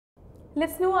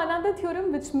Let's know another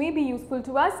theorem which may be useful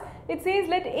to us. It says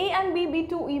let A and B be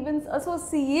two events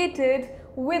associated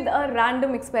with a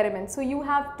random experiment. So you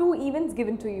have two events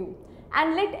given to you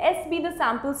and let S be the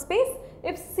sample space.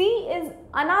 If C is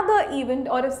another event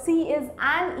or if C is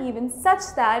an event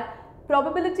such that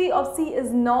probability of C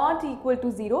is not equal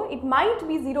to 0, it might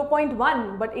be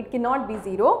 0.1 but it cannot be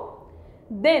 0,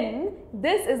 then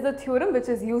this is the theorem which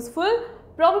is useful.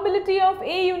 Probability of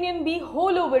A union B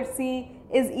whole over C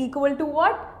is equal to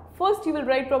what? First you will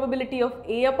write probability of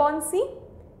A upon C,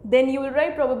 then you will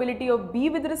write probability of B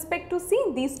with respect to C.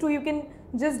 These two you can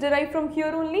just derive from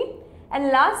here only. And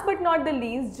last but not the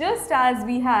least, just as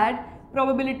we had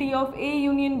probability of A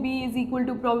union B is equal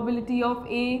to probability of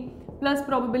A plus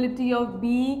probability of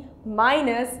B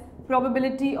minus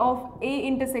probability of A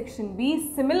intersection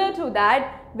B. Similar to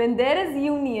that, when there is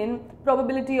union,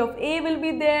 probability of A will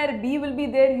be there, B will be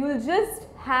there, you will just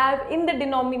have in the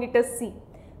denominator C.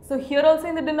 So here also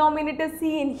in the denominator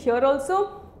C, in here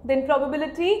also, then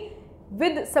probability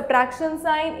with subtraction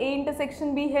sign A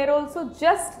intersection B here also,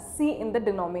 just C in the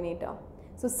denominator.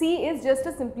 So C is just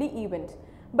a simply event.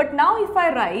 But now if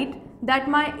I write that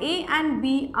my A and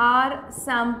B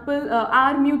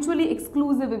are mutually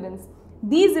exclusive events.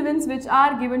 These events which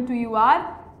are given to you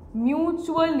are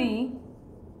mutually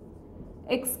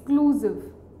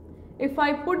exclusive. If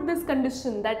I put this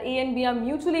condition that A and B are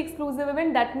mutually exclusive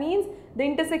event, that means the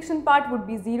intersection part would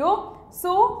be 0.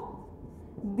 So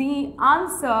the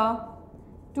answer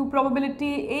to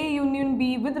probability A union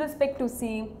B with respect to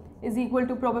C is equal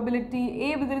to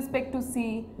probability A with respect to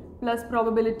C plus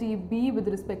probability B with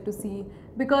respect to C,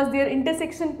 because their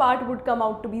intersection part would come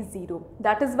out to be 0.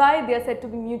 That is why they are said to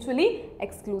be mutually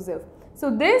exclusive. So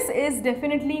this is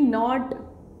definitely not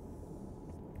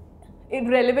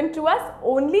irrelevant to us.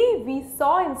 Only we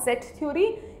saw in set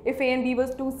theory if A and B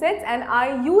was two sets, and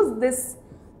I use this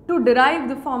to derive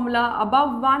the formula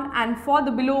above one, and for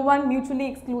the below one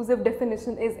mutually exclusive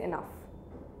definition is enough.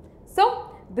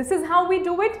 So this is how we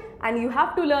do it, and you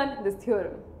have to learn this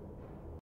theorem.